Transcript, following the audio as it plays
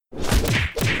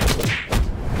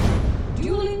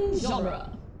genre.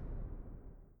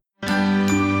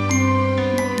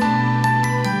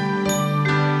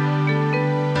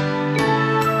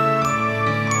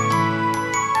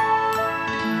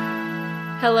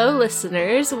 Hello,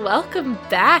 listeners. Welcome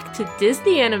back to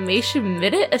Disney Animation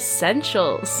Minute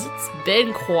Essentials. It's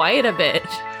been quite a bit.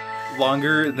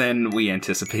 Longer than we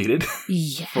anticipated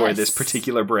Yes. for this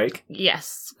particular break.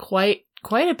 Yes, quite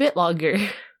a bit longer.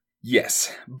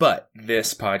 Yes, but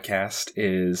this podcast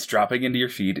is dropping into your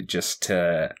feed just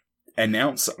to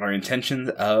announce our intentions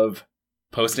of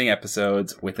posting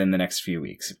episodes within the next few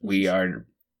weeks. We're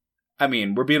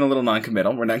being a little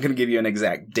non-committal. We're not going to give you an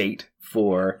exact date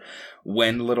for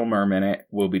when Little Mermaid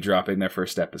will be dropping their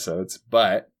first episodes,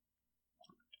 but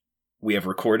we have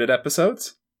recorded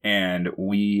episodes and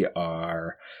we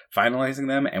are finalizing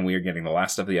them, and we are getting the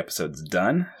last of the episodes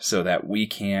done so that we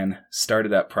can start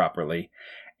it up properly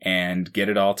and get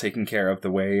it all taken care of the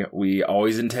way we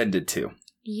always intended to.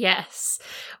 Yes.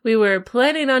 We were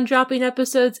planning on dropping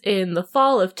episodes in the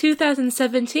fall of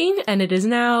 2017, and it is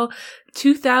now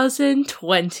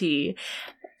 2020.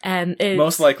 And it's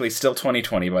most likely still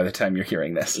 2020 by the time you're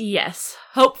hearing this. Yes,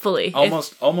 hopefully.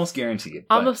 Almost guaranteed.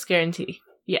 Almost guarantee.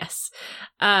 Yes.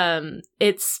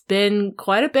 It's been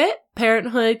quite a bit.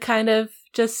 Parenthood kind of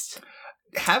just...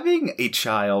 Having a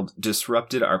child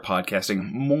disrupted our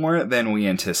podcasting more than we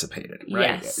anticipated,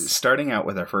 right? Yes. Starting out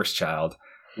with our first child,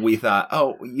 we thought,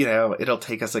 it'll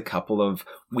take us a couple of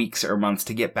weeks or months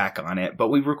to get back on it, but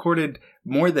we recorded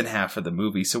more than half of the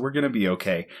movie, so we're going to be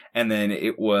okay. And then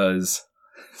it was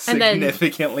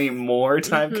significantly more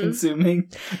time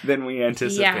consuming than we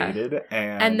anticipated.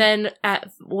 Yeah. And then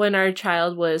when our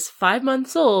child was 5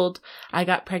 months old, I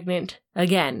got pregnant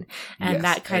again. And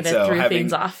that kind of threw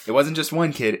things off. It wasn't just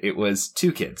one kid, it was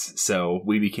two kids. So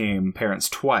we became parents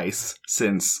twice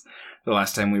since the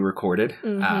last time we recorded.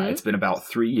 It's been about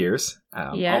 3 years.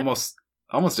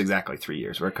 Almost exactly 3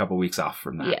 years. We're a couple weeks off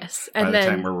from that. Yes. By the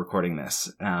time we're recording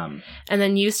this. And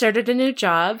then you started a new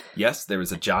job. Yes, there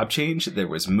was a job change. There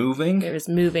was moving.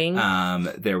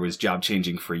 There was job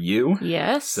changing for you.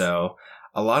 Yes. So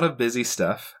a lot of busy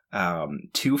stuff.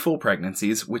 2 full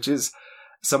pregnancies, which is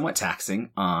somewhat taxing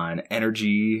on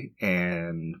energy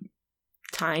and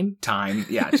time.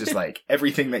 Yeah, just like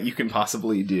everything that you can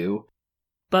possibly do.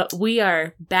 But we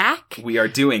are back. We are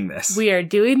doing this. We are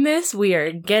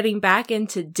getting back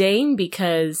into Dane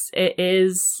because it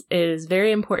is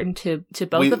very important to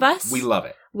both of us. We love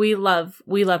it. We love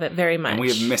it very much. And we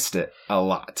have missed it a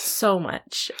lot. So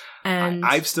much. And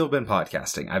I've still been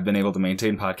podcasting. I've been able to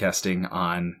maintain podcasting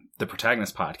on the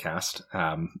Protagonist podcast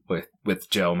with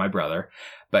Joe, my brother.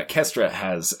 But Kestra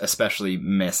has especially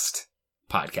missed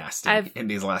podcasting in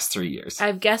these last 3 years.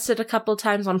 I've guested a couple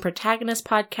times on Protagonist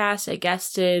podcast. I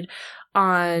guested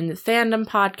on Fandom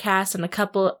podcast and a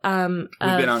couple we've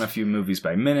been on a few Movies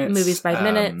by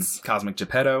Minutes. Cosmic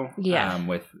Geppetto.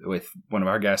 With one of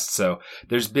our guests. So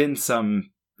there's been some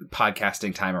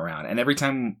podcasting time around, and every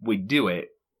time we do it,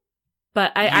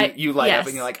 but you light up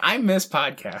and you're like, I miss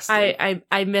podcasting.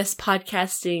 I miss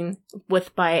podcasting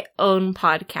with my own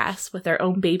podcast, with our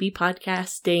own baby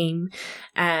podcast, Dame.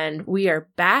 And we are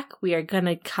back. We are going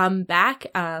to come back.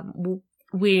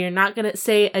 We're not going to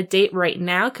say a date right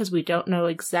now because we don't know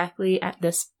exactly at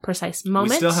this precise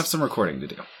moment. We still have some recording to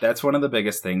do. That's one of the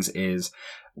biggest things is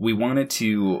we wanted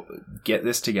to get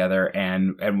this together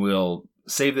and we'll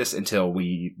save this until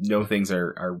we know things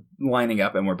are lining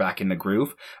up and we're back in the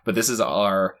groove. But this is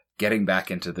our getting back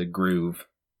into the groove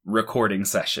recording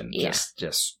session. Yeah.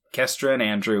 Just Kestra and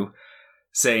Andrew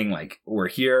saying like, we're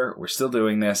here, we're still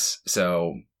doing this.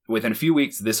 So within a few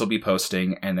weeks, this will be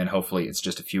posting. And then hopefully it's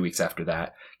just a few weeks after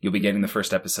that, you'll be getting the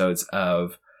first episodes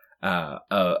of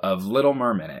Little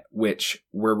Mermaid, which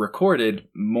were recorded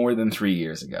more than 3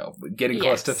 years ago, getting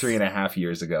close to 3.5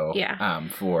 years ago.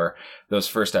 For those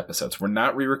first episodes. We're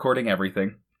not re-recording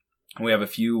everything. We have a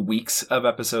few weeks of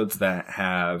episodes that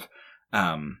have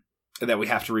that we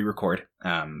have to re-record.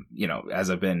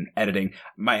 As I've been editing,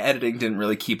 my editing didn't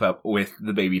really keep up with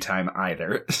the baby time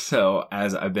either. So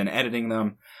as I've been editing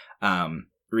them,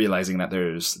 realizing that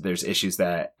there's issues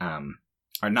that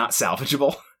are not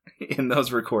salvageable in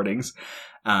those recordings.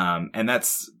 And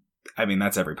that's every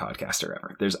podcaster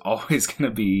ever. There's always going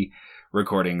to be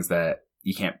recordings that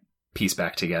you can't piece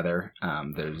back together.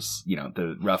 There's,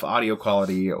 the rough audio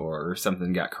quality or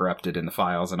something got corrupted in the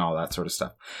files and all that sort of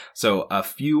stuff. So a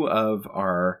few of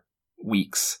our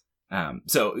weeks.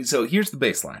 So here's the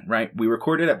baseline, right? We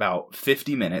recorded about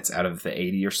 50 minutes out of the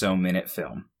 80 or so minute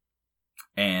film.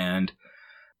 And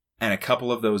a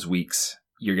couple of those weeks,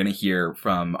 you're going to hear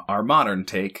from our modern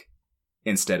take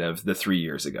instead of the 3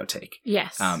 years ago take.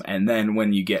 Yes. And then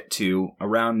when you get to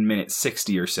around minute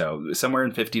 60 or so, somewhere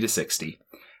in 50 to 60,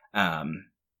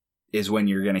 is when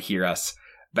you're going to hear us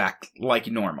back like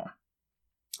normal.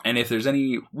 And if there's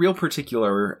any real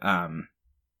particular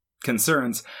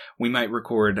concerns, we might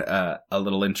record a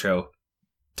little intro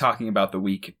talking about the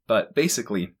week. But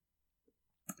basically,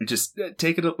 just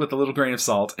take it with a little grain of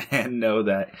salt and know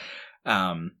that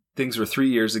things were 3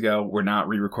 years ago. We're not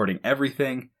re-recording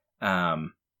everything.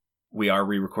 We are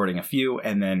re-recording a few,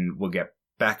 and then we'll get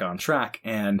back on track.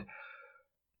 And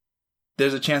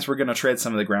there's a chance we're going to tread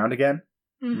some of the ground again.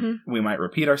 Mm-hmm. We might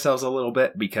repeat ourselves a little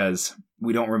bit because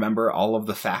we don't remember all of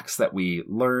the facts that we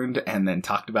learned and then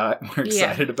talked about and were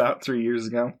excited about 3 years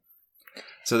ago.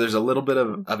 So there's a little bit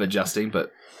of adjusting,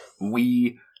 but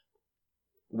we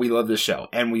love this show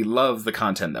and we love the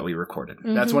content that we recorded.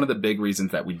 Mm-hmm. That's one of the big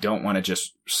reasons that we don't want to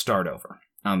just start over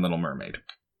on Little Mermaid,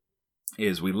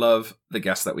 is we love the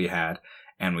guests that we had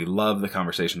and we love the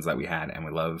conversations that we had and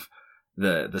we love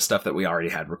the stuff that we already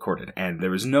had recorded, and there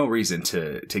was no reason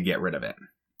to get rid of it.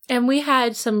 And we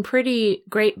had some pretty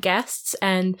great guests,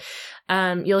 and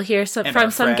you'll hear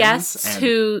from some guests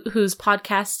whose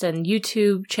podcasts and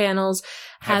YouTube channels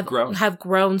have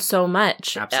grown so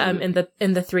much in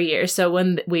the 3 years. So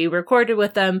when we recorded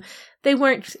with them, they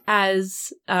weren't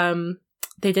as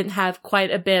they didn't have quite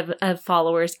a bit of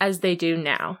followers as they do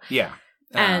now. Yeah.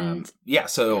 And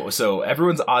so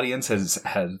everyone's audience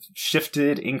has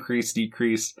shifted, increased,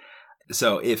 decreased.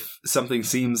 So if something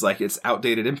seems like it's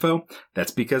outdated info,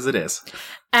 that's because it is.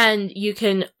 And you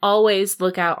can always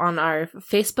look out on our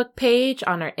Facebook page,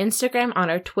 on our Instagram, on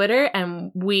our Twitter,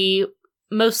 and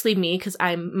mostly me, because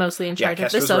I'm mostly in charge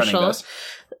of the socials.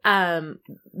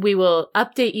 We will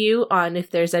update you on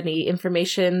if there's any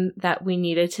information that we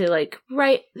needed to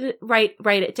write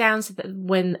it down so that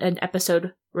when an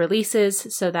episode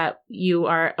releases, so that you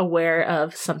are aware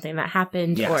of something that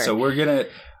happened. Yeah, so we're gonna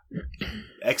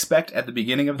expect at the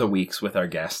beginning of the weeks with our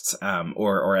guests,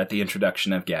 or at the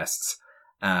introduction of guests,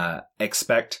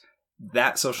 expect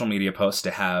that social media post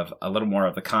to have a little more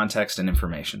of the context and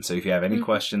information. So if you have any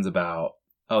questions about,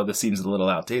 this seems a little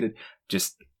outdated,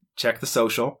 just check the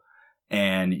social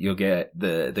and you'll get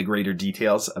the greater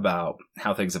details about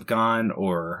how things have gone,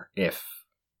 or if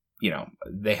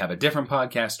they have a different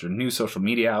podcast or new social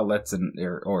media outlets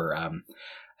or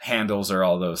handles or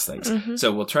all those things. Mm-hmm.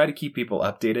 So we'll try to keep people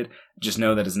updated. Just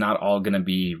know that it's not all going to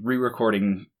be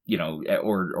re-recording,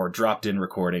 or dropped in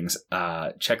recordings.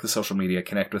 Check the social media,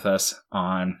 connect with us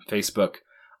on Facebook,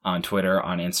 on Twitter,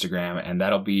 on Instagram, and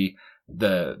that'll be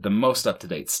the most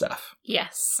up-to-date stuff.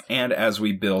 Yes. And as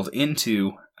we build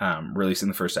into releasing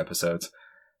the first episodes,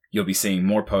 you'll be seeing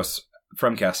more posts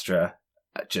from Kestra,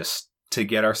 just to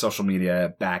get our social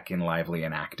media back and lively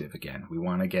and active again. We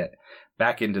want to get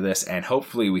back into this, and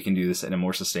hopefully we can do this in a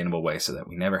more sustainable way so that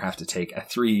we never have to take a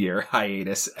 3-year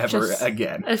hiatus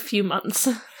again. A few months.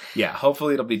 Yeah,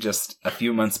 hopefully it'll be just a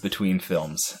few months between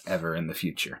films ever in the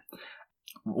future.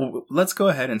 Let's go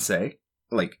ahead and say,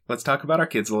 let's talk about our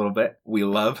kids a little bit. We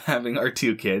love having our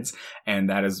 2 kids, and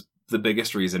that is the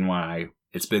biggest reason why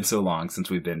it's been so long since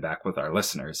we've been back with our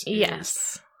listeners.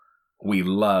 Yes. We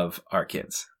love our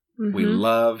kids. Mm-hmm. We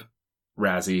love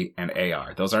Razzie and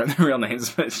AR. Those aren't the real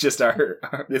names, but it's just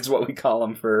it's what we call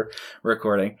them for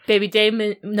recording. Baby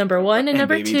Dame number 1 and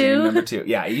number 2. Baby Dame number 2.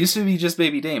 Yeah, it used to be just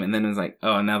Baby Dame, and then it was like,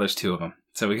 oh, now there's 2 of them.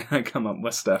 So we gotta come up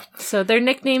with stuff. So their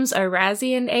nicknames are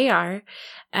Razzie and AR,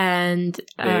 and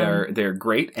they're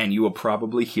great, and you will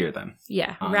probably hear them.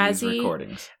 Yeah, on these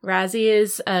recordings. Razzie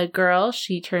is a girl.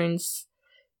 She turns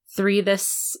 3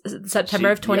 this September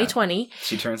of 2020. Yeah,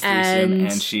 she turns 3 soon,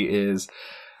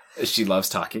 and she loves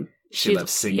talking. She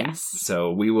loves singing. Yes.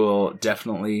 So we will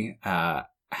definitely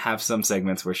have some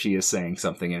segments where she is saying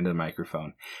something into the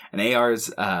microphone. And AR's,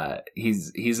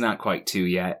 he's not quite 2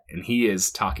 yet, and he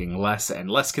is talking less and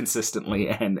less consistently,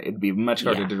 and it'd be much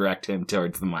harder to direct him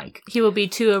towards the mic. He will be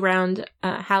 2 around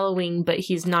Halloween, but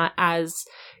he's not as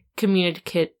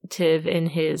communicative in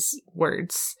his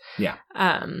words. Yeah.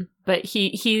 But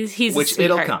he's which a sweetheart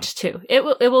it'll come too.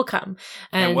 It will come.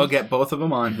 And we'll get both of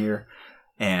them on here.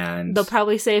 And they'll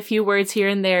probably say a few words here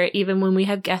and there, even when we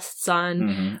have guests on.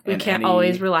 Mm-hmm. We can't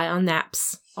always rely on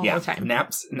naps all the time.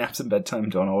 Naps and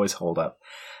bedtime don't always hold up.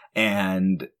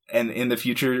 And in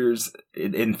the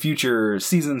in future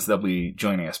seasons, they'll be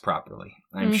joining us properly.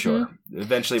 I'm sure.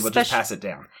 Eventually, we'll just pass it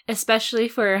down. Especially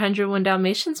for 101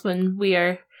 Dalmatians when we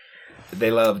are. They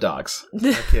love dogs.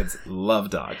 Our kids love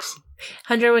dogs.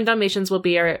 101 Dalmatians will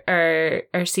be our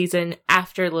season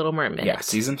after Little Mermaid. Yeah,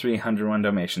 season 3, 101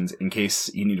 Dalmatians. In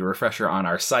case you need a refresher on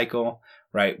our cycle,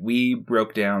 right? We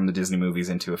broke down the Disney movies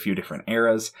into a few different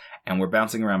eras, and we're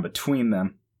bouncing around between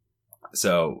them.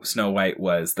 So Snow White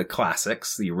was the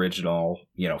classics, the original,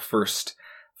 first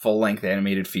full-length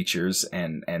animated features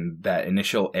and that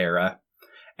initial era.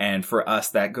 And for us,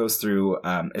 that goes through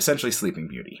essentially Sleeping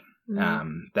Beauty.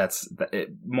 That's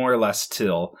more or less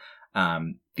till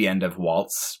the end of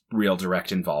Walt's real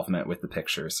direct involvement with the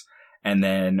pictures. And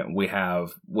then we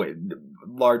have what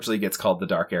largely gets called the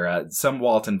Dark Era. Some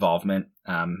Walt involvement,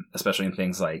 especially in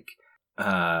things like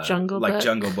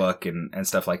Jungle Book and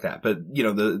stuff like that. But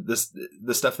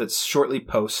the stuff that's shortly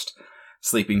post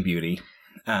Sleeping Beauty,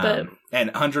 and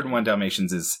 101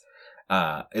 Dalmatians is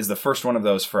the first one of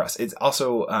those for us. It's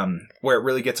also where it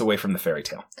really gets away from the fairy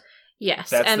tale.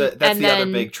 Yes, that's the other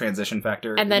big transition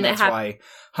factor, and then that's why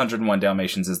 101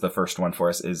 Dalmatians is the first one for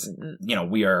us. Is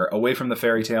we are away from the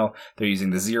fairy tale. They're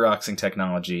using the Xeroxing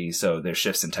technology, so there's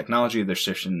shifts in technology, there's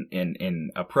shifts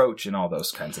in approach, and all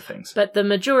those kinds of things. But the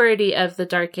majority of the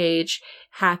Dark Age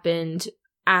happened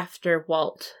after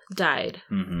Walt died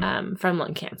from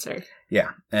lung cancer.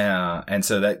 Yeah, and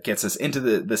so that gets us into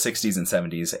the 60s and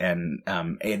 70s and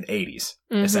 80s.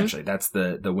 Essentially, that's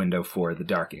the window for the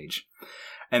Dark Age.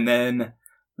 And then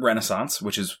Renaissance,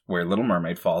 which is where Little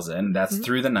Mermaid falls in. That's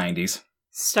through the 90s.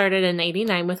 Started in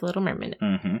 89 with Little Mermaid.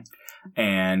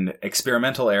 And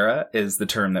experimental era is the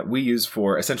term that we use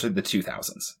for essentially the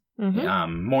 2000s.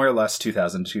 More or less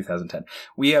 2000 to 2010.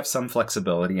 We have some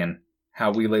flexibility in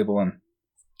how we label them.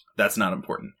 That's not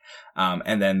important.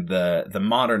 And then the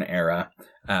modern era,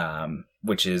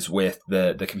 which is with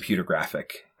the computer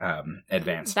graphic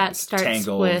advancements. That starts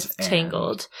with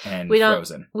Tangled and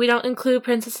Frozen. We don't include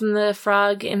Princess and the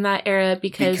Frog in that era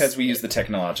because we use the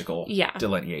technological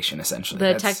delineation, essentially.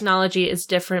 The technology is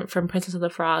different from Princess and the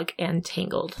Frog and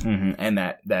Tangled. And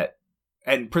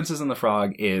Princess and the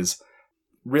Frog is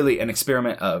really an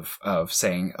experiment of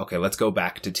saying, okay, let's go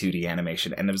back to 2D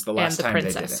animation. And it was the last time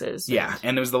they did it. Yeah,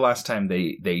 and it was the last time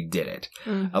they did it.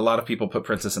 A lot of people put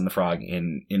Princess and the Frog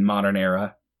in modern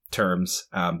era terms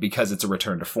because it's a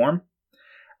return to form.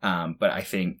 But I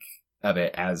think of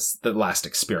it as the last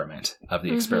experiment of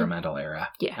the experimental era.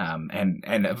 Yeah.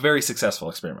 And a very successful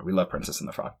experiment. We love Princess and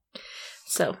the Frog.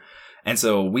 So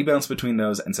we bounce between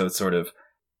those, and so it's sort of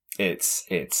it's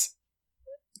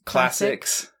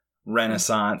classics,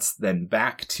 Renaissance, then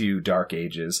back to Dark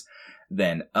Ages,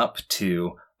 then up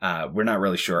to we're not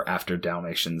really sure after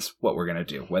Dalmatians what we're going to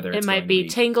do. Whether it might be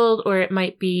Tangled or it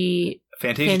might be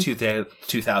Fantasia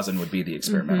 2000 would be the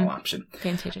experimental option.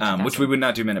 Fantasia 2000. Which we would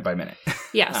not do minute by minute.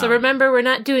 Yeah. So remember, we're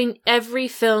not doing every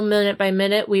film minute by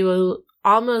minute. We will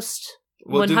almost.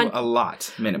 We'll do a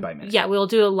lot minute by minute. Yeah, we'll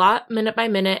do a lot minute by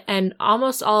minute, and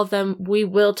almost all of them we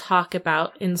will talk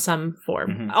about in some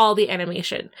form. All the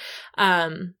animation.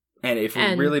 And if we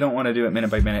really don't want to do it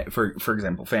minute by minute, for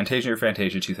example, Fantasia or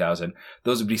Fantasia 2000,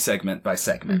 those would be segment by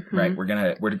segment, right? We're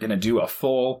gonna do a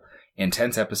full,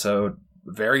 intense episode,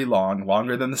 very long,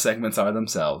 longer than the segments are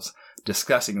themselves,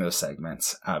 discussing those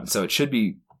segments. So it should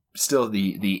be still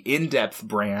the in-depth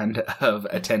brand of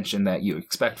attention that you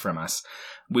expect from us.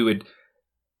 We would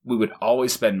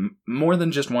always spend more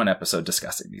than just one episode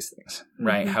discussing these things,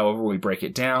 right? However we break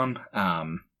it down,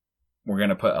 we're going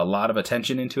to put a lot of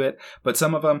attention into it, but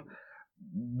some of them,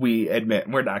 we admit,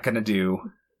 we're not going to do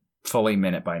fully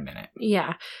minute by minute.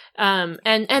 Yeah. And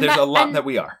there's a lot that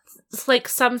we are. It's like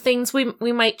some things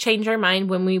we might change our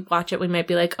mind when we watch it. We might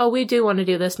be like, oh, we do want to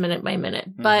do this minute by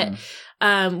minute. But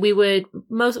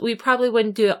we probably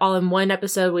wouldn't do it all in one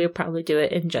episode. We would probably do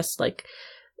it in just like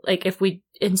if we,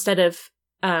 instead of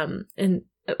in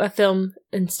a film,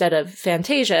 instead of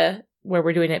Fantasia, where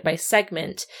we're doing it by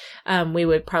segment, we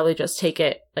would probably just take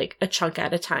it like a chunk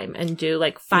at a time and do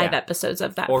like 5 episodes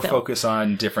of that or film. Focus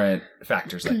on different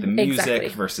factors like the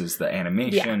music versus the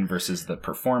animation versus the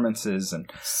performances.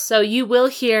 And so you will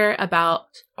hear about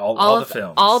all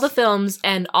the films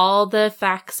and all the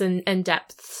facts and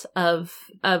depths of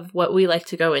what we like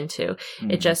to go into.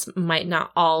 It just might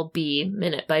not all be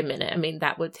minute by minute. I mean,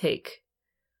 that would take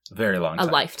very long time.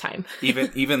 A lifetime.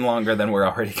 even longer than we're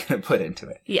already going to put into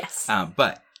it. Yes.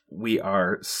 But we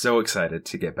are so excited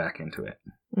to get back into it.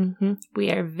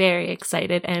 We are very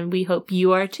excited, and we hope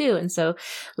you are too. And so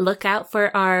look out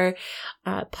for our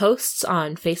posts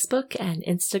on Facebook and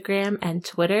Instagram and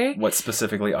Twitter. What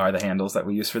specifically are the handles that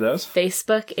we use for those?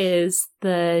 Facebook is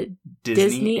the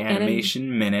Disney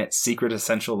Animation Minute Secret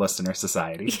Essential Listener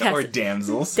Society. Yes. Or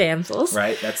Damsels. Damsels.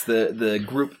 Right? That's the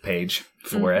group page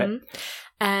for it.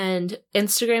 And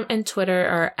Instagram and Twitter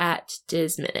are at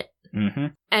DizMinute.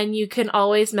 And you can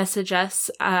always message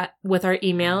us with our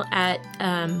email at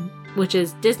which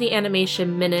is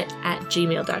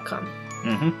DisneyAnimationMinute@gmail.com.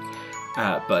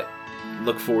 But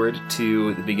look forward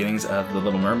to the beginnings of The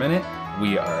Little Mermaid.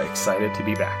 We are excited to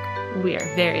be back. We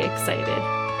are very excited.